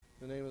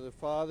In the name of the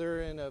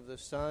Father, and of the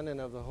Son,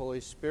 and of the Holy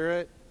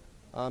Spirit.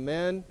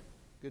 Amen.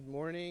 Good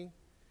morning.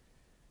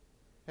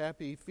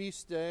 Happy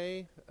feast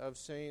day of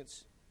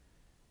Saints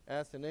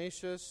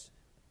Athanasius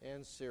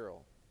and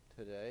Cyril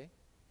today.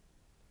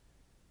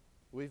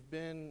 We've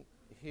been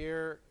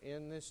here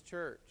in this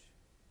church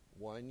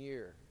 1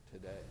 year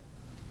today.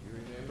 You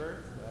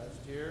remember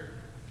last year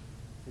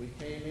we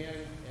came in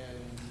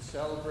and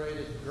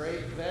celebrated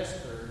Great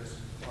Vespers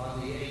on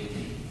the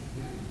 18th.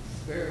 We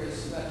barely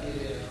snuck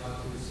it in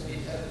onto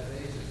St.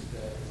 Athanasius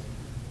Day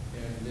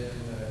and then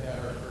had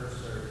our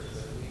first service.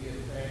 But we give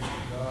thanks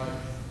to God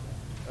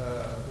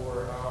for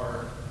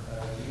our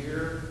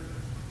year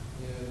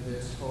in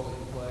this holy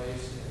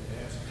place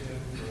and ask Him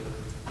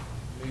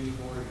for many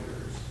more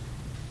years.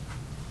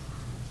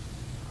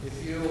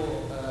 If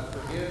you'll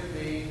forgive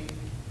me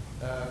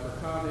for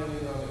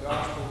commenting on the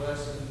gospel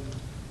lesson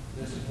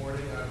this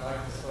morning, I'd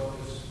like to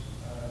focus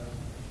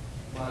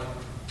my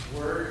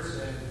words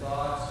and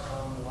thoughts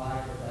on the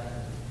life of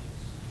Athanasius.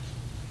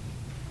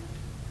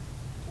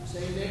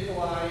 St.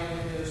 Nikolai,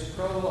 in his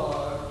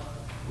prologue,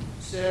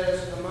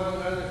 says,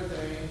 among other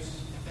things,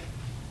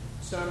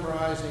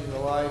 summarizing the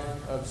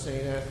life of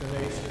St.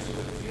 Athanasius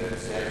with a few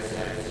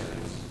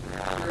sentences.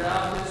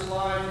 Throughout his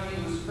life, he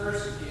was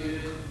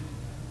persecuted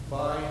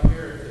by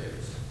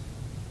heretics.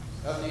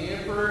 Of the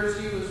emperors,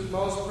 he was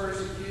most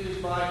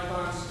persecuted by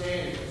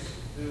Constantius,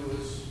 who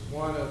was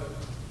one of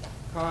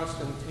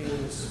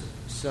Constantine's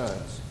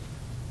sons,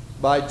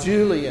 by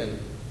Julian,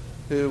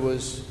 who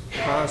was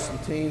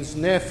Constantine's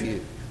nephew,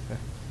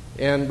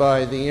 and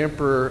by the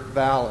Emperor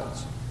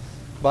Valens.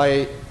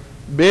 By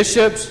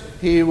bishops,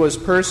 he was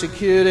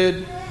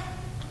persecuted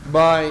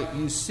by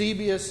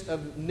Eusebius of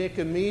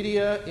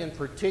Nicomedia in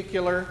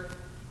particular,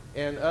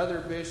 and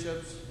other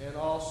bishops, and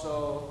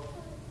also,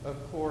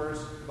 of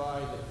course, by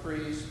the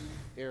priest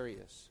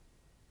Arius.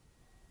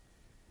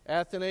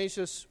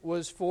 Athanasius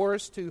was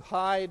forced to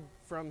hide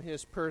from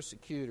his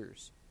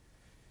persecutors.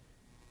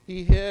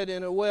 He hid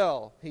in a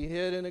well. He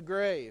hid in a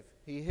grave.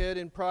 He hid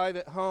in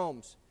private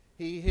homes.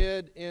 He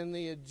hid in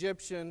the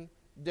Egyptian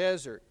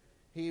desert.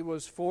 He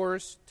was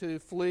forced to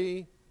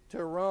flee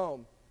to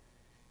Rome.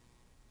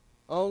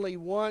 Only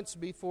once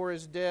before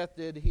his death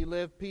did he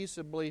live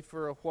peaceably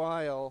for a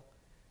while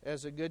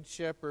as a good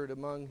shepherd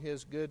among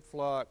his good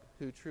flock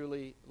who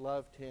truly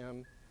loved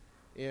him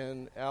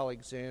in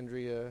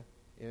Alexandria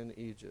in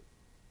Egypt.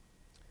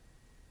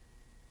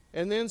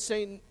 And then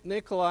St.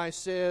 Nikolai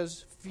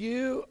says,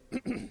 few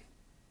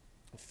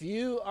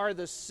are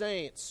the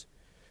saints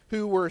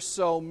who were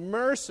so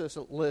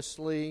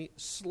mercilessly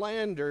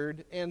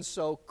slandered and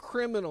so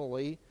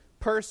criminally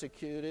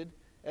persecuted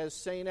as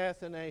St.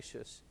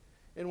 Athanasius.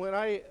 And when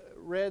I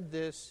read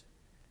this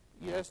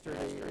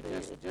yesterday,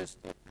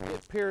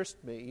 it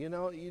pierced me. You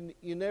know,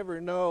 you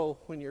never know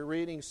when you're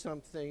reading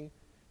something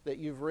that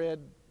you've read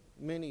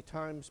many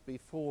times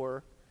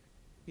before,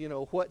 you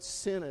know, what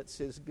sentence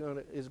is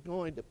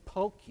going to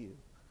poke you.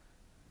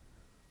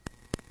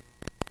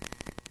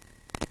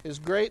 His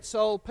great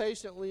soul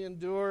patiently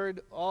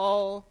endured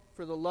all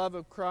for the love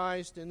of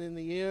Christ, and in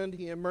the end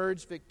he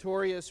emerged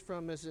victorious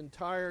from his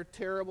entire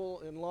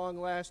terrible and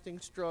long-lasting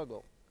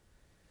struggle.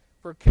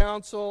 For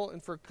counsel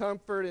and for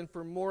comfort and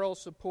for moral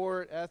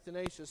support,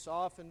 Athanasius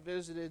often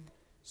visited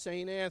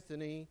St.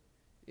 Anthony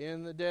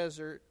in the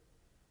desert,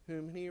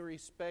 whom he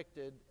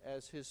respected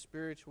as his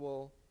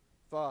spiritual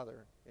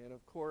father. And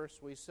of course,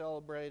 we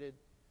celebrated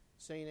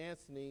St.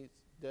 Anthony's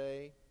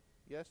Day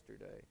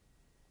yesterday.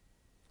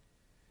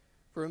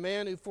 For a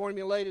man who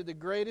formulated the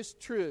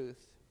greatest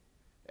truth,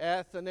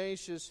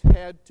 Athanasius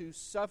had to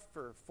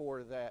suffer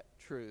for that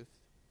truth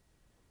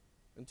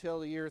until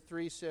the year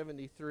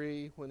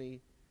 373, when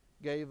he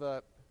gave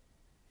up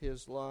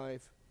his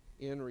life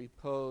in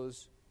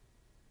repose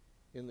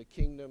in the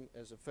kingdom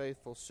as a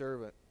faithful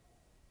servant.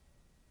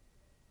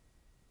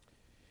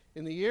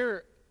 In the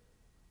year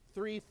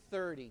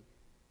 330,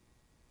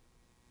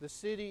 the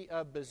city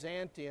of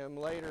Byzantium,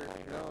 later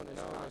known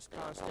as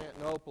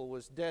Constantinople,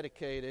 was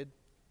dedicated.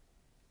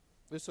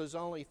 This was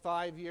only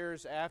 5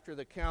 years after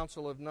the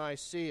Council of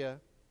Nicaea.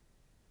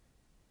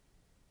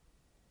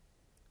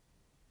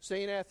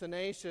 St.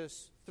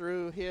 Athanasius,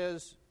 through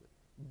his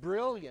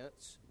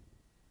brilliance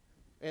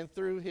and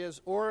through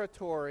his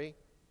oratory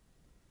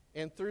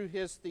and through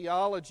his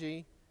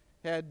theology,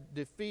 had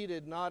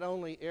defeated not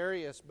only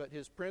Arius but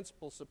his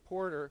principal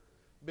supporter,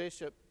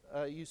 Bishop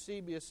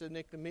Eusebius of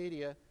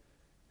Nicomedia,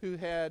 who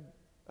had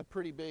a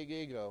pretty big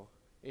ego.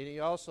 And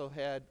he also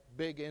had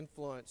big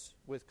influence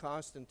with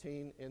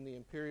Constantine in the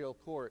imperial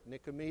court.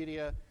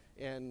 Nicomedia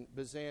and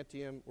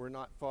Byzantium were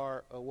not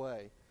far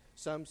away.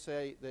 Some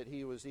say that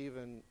he was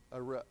even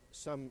a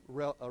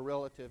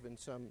relative in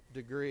some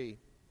degree.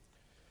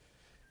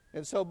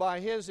 And so by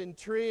his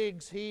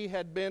intrigues, he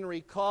had been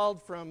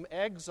recalled from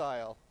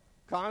exile.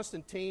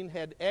 Constantine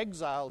had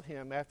exiled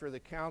him after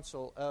the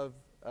Council of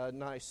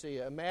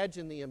Nicaea.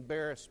 Imagine the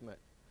embarrassment.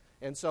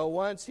 And so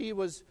once he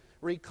was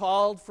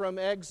recalled from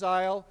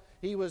exile,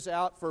 he was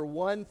out for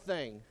one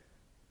thing: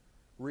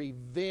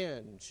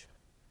 revenge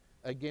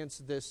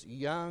against this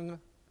young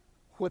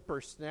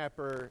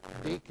whippersnapper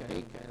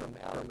deacon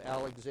from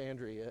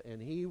Alexandria, and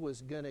he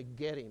was going to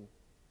get him.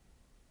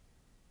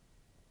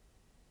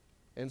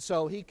 And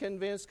so he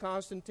convinced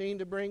Constantine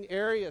to bring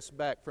Arius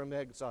back from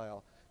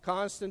exile.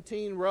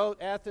 Constantine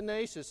wrote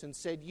Athanasius and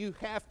said, you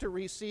have to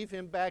receive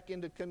him back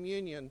into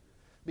communion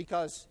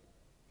because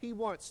he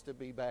wants to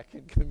be back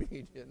in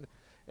communion.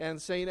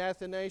 And St.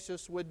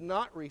 Athanasius would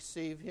not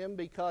receive him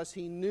because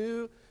he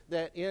knew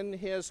that in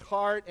his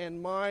heart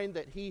and mind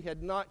that he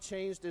had not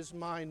changed his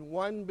mind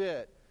one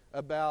bit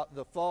about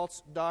the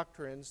false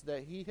doctrines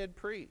that he had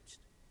preached.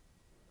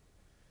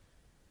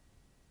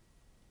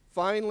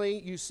 Finally,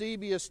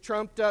 Eusebius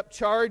trumped up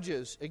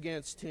charges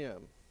against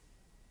him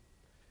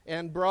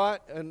and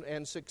brought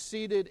and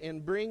succeeded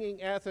in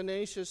bringing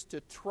Athanasius to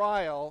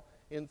trial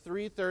in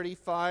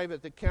 335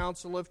 at the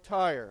Council of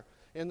Tyre.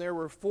 And there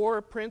were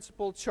 4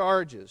 principal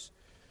charges.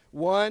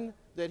 One,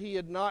 that he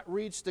had not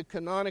reached the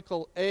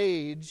canonical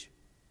age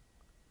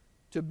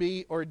to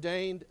be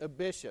ordained a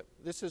bishop.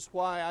 This is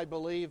why I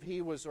believe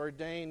he was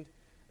ordained,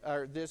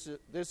 or this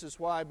is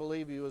why I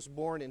believe he was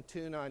born in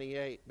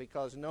 298,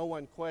 because no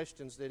one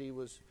questions that he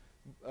was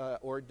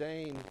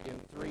ordained in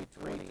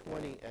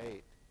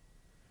 328.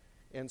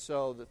 And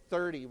so the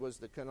 30 was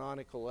the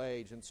canonical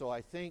age, and so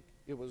I think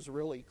it was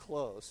really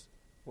close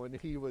when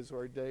he was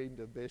ordained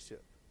a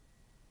bishop.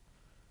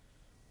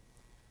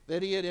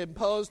 That he had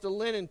imposed a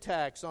linen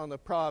tax on the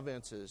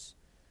provinces,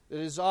 that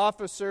his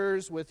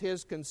officers, with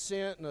his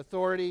consent and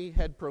authority,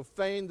 had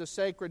profaned the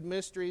sacred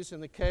mysteries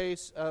in the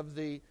case of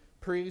the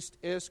priest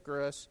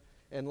Iscarus,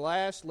 and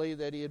lastly,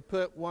 that he had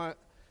put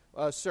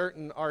a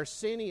certain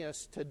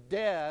Arsenius to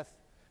death,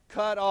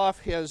 cut off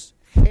his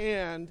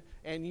hand,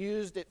 and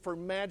used it for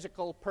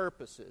magical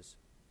purposes.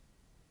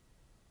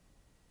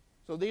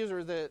 So these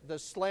are the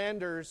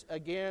slanders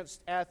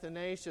against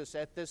Athanasius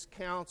at this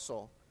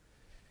council.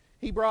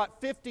 He brought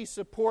 50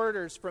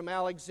 supporters from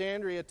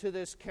Alexandria to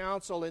this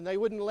council, and they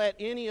wouldn't let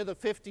any of the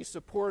 50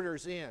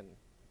 supporters in.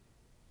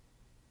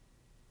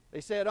 They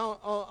said,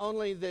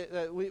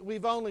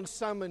 we've only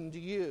summoned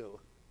you.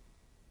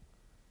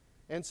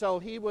 And so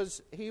he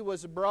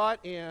was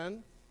brought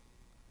in,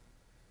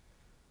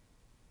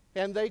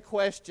 and they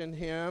questioned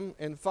him,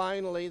 and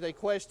finally they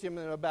questioned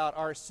him about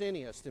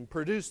Arsenius and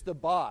produced the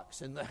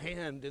box and the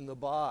hand in the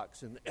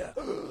box. And,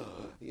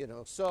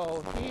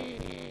 so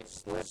he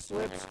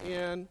slips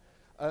in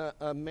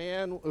a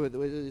man with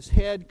his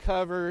head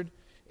covered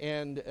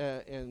and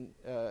in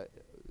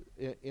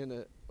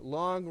a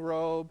long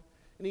robe.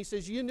 And he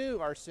says, you knew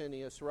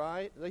Arsenius,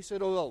 right? They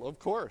said, oh, well, of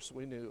course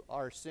we knew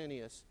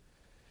Arsenius.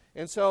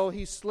 And so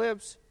he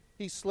slips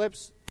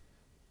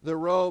the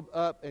robe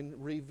up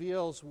and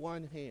reveals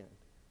one hand.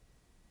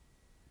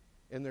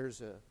 And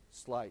there's a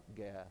slight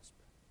gasp.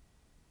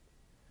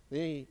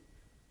 Then he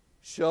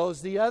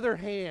shows the other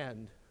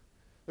hand.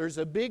 There's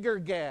a bigger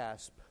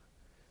gasp.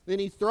 Then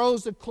he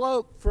throws a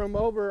cloak from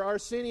over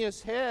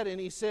Arsenius' head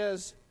and he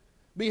says,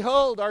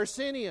 behold,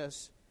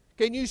 Arsenius,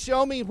 can you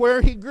show me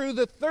where he grew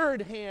the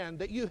third hand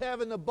that you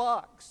have in the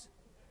box?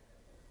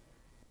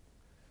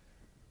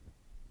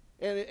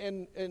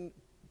 And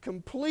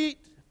complete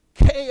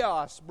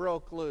chaos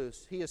broke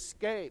loose. He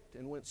escaped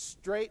and went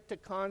straight to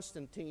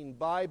Constantine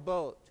by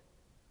boat.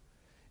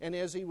 And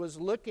as he was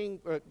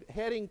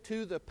heading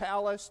to the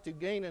palace to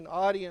gain an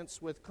audience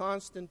with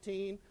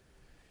Constantine,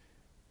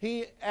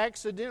 he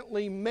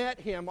accidentally met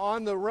him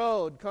on the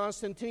road.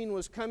 Constantine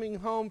was coming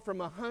home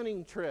from a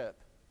hunting trip.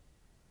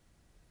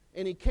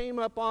 And he came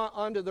up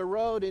onto the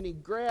road and he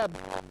grabbed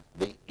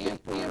the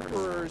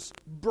emperor's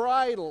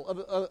bridle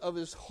of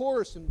his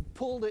horse and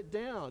pulled it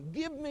down.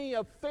 Give me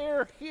a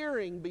fair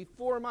hearing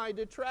before my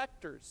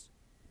detractors.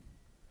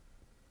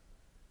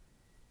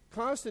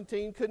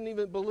 Constantine couldn't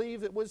even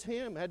believe it was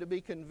him, had to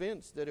be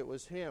convinced that it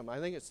was him. I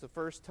think it's the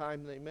first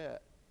time they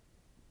met.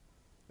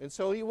 And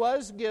so he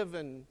was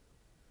given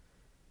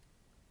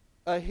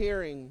a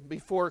hearing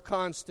before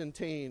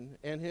Constantine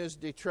and his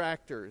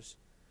detractors,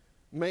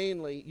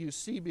 mainly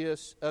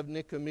Eusebius of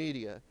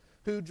Nicomedia,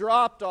 who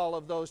dropped all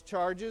of those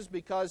charges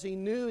because he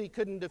knew he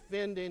couldn't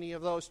defend any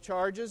of those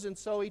charges, and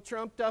so he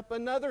trumped up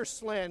another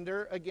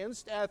slander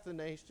against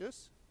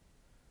Athanasius,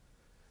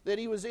 that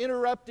he was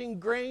interrupting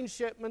grain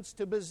shipments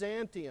to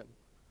Byzantium.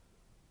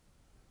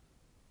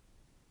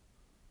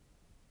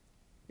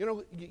 You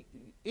know,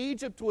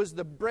 Egypt was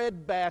the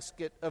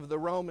breadbasket of the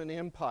Roman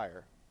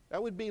Empire.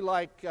 That would be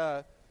like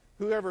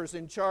whoever's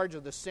in charge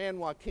of the San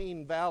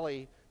Joaquin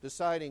Valley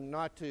deciding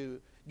not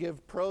to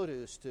give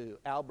produce to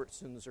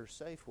Albertsons or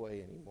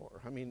Safeway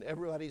anymore. I mean,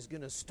 everybody's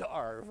going to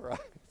starve, right?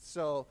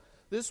 So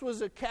this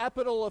was a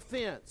capital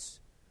offense.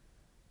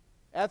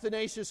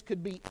 Athanasius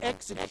could be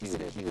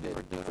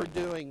executed for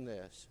doing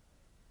this.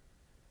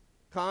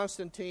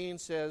 Constantine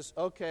says,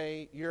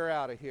 okay, you're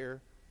out of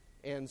here,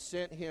 and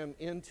sent him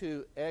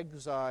into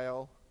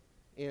exile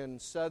in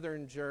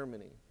southern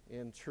Germany,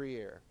 in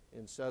Trier,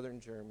 in southern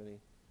Germany,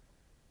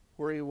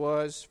 where he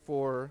was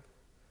for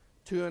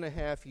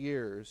 2.5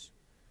 years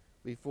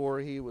before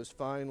he was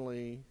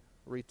finally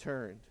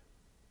returned.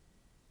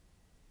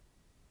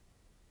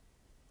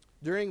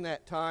 During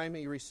that time,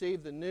 he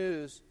received the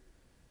news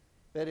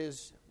that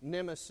his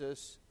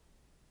nemesis,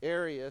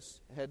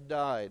 Arius, had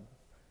died.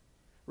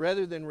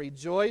 Rather than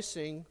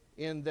rejoicing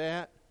in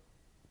that,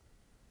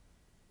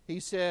 he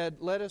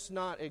said, "Let us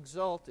not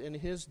exult in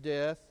his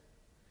death,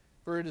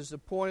 for it is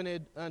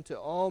appointed unto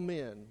all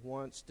men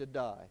once to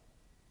die.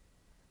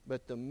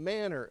 But the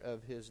manner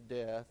of his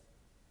death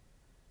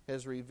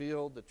has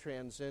revealed the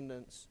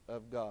transcendence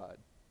of God."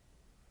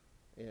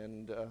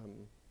 And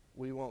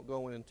we won't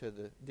go into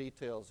the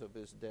details of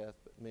his death,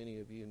 but many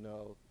of you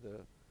know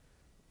the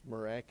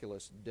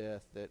miraculous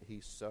death that he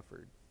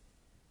suffered.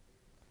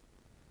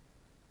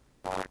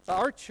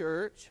 Our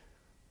church,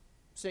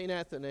 St.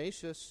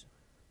 Athanasius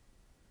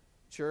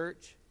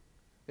Church,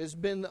 has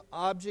been the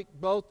object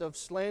both of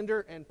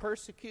slander and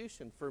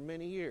persecution for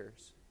many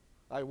years.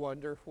 I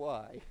wonder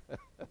why.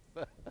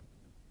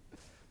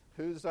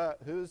 Who's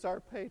our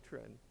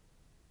patron?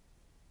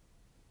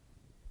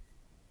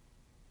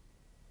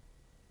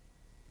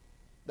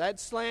 That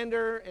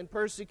slander and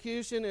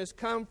persecution has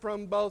come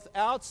from both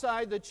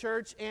outside the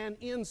church and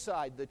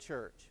inside the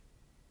church.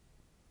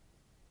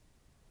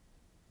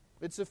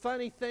 It's a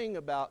funny thing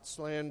about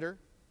slander.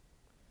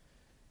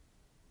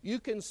 You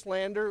can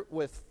slander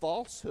with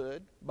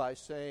falsehood by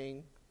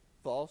saying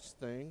false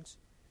things,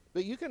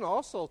 but you can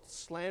also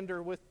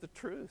slander with the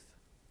truth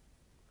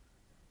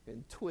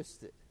and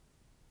twist it,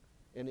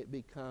 and it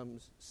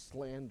becomes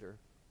slander.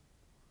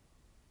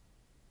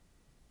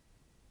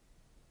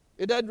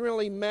 It doesn't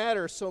really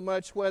matter so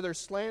much whether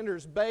slander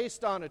is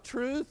based on a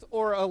truth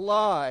or a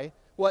lie.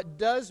 What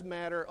does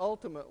matter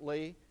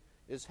ultimately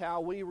is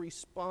how we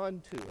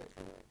respond to it.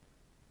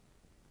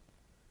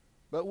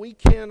 But we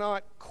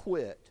cannot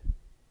quit.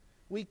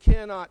 We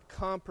cannot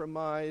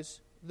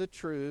compromise the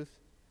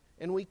truth,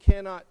 and we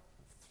cannot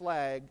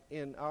flag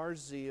in our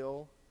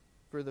zeal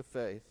for the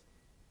faith.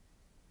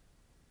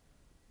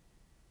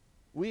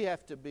 We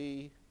have to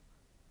be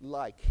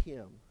like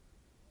him.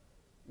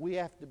 We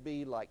have to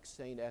be like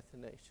St.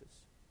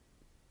 Athanasius.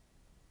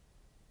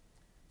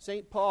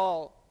 St.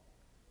 Paul,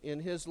 in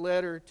his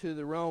letter to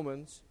the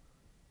Romans,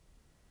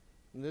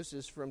 and this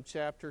is from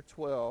chapter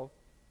 12,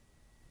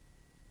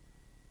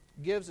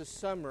 gives a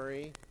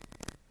summary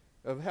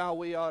of how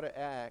we ought to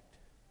act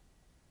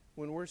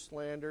when we're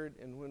slandered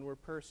and when we're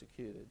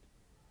persecuted.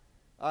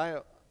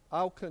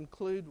 I'll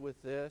conclude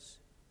with this,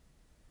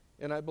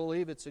 and I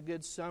believe it's a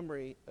good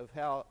summary of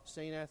how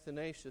St.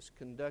 Athanasius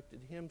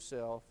conducted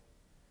himself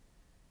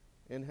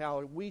and how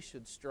we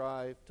should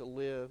strive to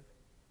live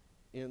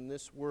in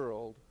this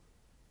world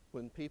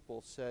when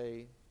people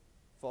say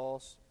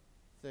false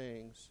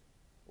things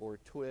or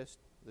twist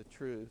the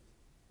truth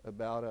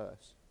about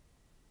us.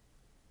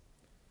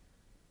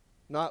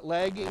 Not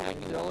lagging in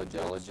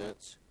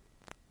diligence,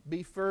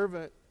 be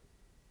fervent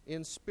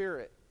in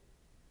spirit,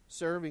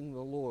 serving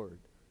the Lord.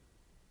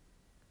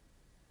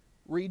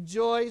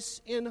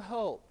 Rejoice in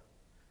hope,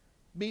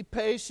 be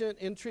patient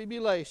in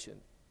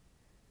tribulation,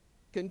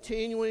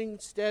 continuing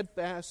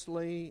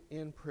steadfastly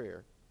in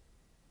prayer,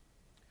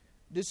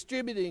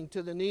 distributing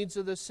to the needs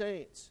of the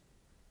saints,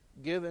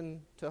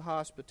 given to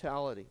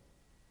hospitality.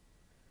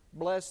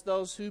 Bless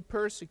those who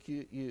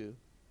persecute you.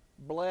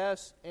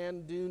 Bless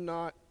and do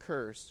not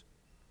curse.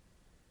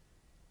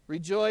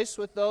 Rejoice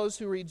with those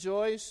who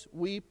rejoice.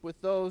 Weep with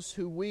those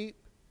who weep.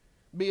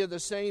 Be of the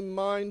same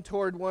mind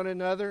toward one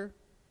another.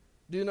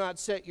 Do not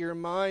set your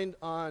mind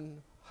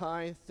on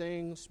high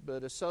things,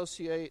 but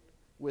associate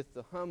with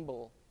the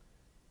humble.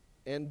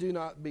 And do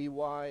not be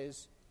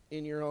wise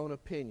in your own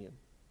opinion.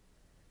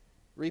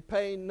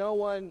 Repay no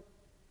one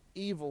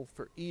evil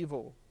for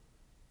evil.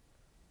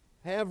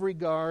 Have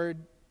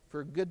regard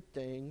for good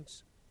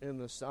things in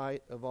the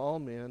sight of all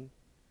men.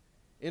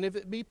 And if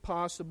it be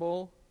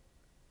possible,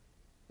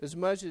 as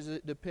much as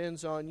it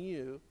depends on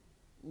you,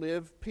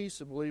 live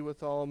peaceably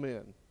with all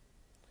men.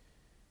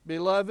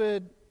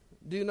 Beloved,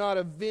 do not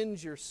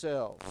avenge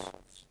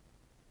yourselves,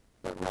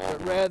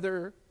 but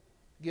rather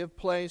give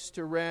place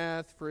to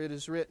wrath, for it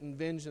is written,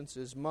 "Vengeance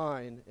is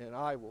mine, and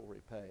I will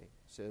repay,"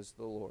 says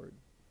the Lord.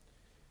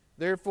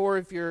 Therefore,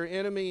 if your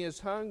enemy is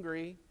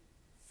hungry,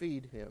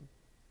 feed him.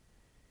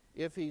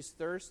 If he's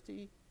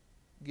thirsty,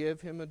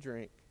 give him a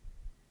drink.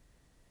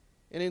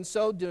 And in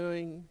so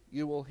doing,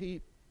 you will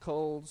heap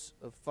coals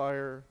of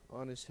fire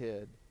on his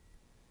head.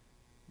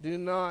 Do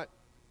not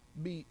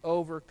be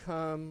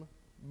overcome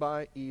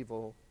by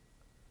evil,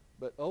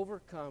 but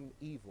overcome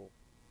evil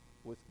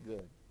with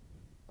good.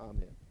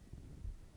 Amen.